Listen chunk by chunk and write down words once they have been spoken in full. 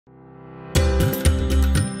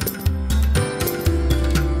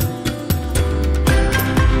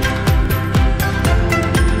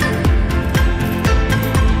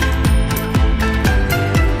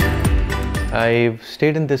I've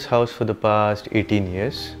stayed in this house for the past 18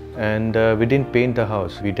 years and we didn't paint the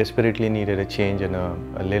house. We desperately needed a change and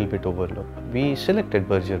a little bit overlook. We selected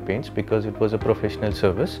Berger Paints because it was a professional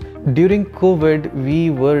service. During COVID,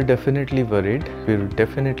 we were definitely worried. We were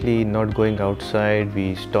definitely not going outside.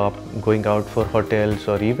 We stopped going out for hotels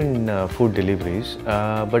or even food deliveries.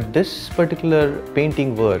 But this particular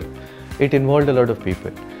painting work, it involved a lot of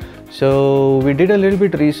people. So we did a little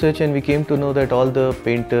bit research and we came to know that all the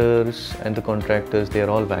painters and the contractors, they are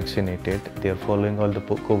all vaccinated. They are following all the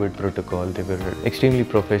COVID protocol. They were extremely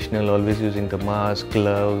professional, always using the mask,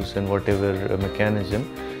 gloves and whatever mechanism.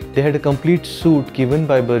 They had a complete suit given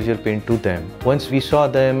by Berger Paint to them. Once we saw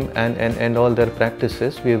them and all their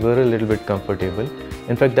practices, we were a little bit comfortable.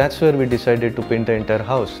 In fact, that's where we decided to paint the entire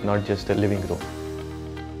house, not just the living room.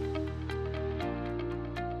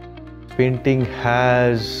 Painting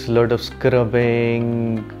has a lot of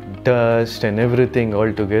scrubbing, dust and everything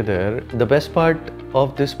all together. The best part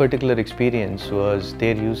of this particular experience was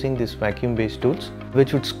they're using these vacuum-based tools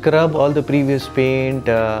which would scrub all the previous paint,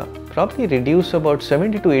 probably reduce about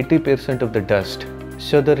 70 to 80% of the dust.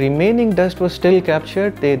 So the remaining dust was still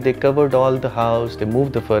captured. They covered all the house, they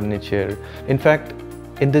moved the furniture. In fact,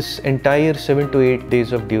 in this entire 7 to 8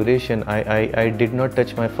 days of duration, I did not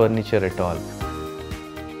touch my furniture at all.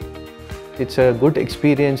 It's a good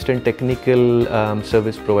experienced and technical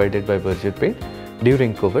service provided by Berger Paint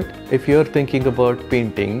during COVID. If you're thinking about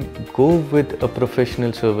painting, go with a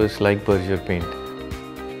professional service like Berger Paint.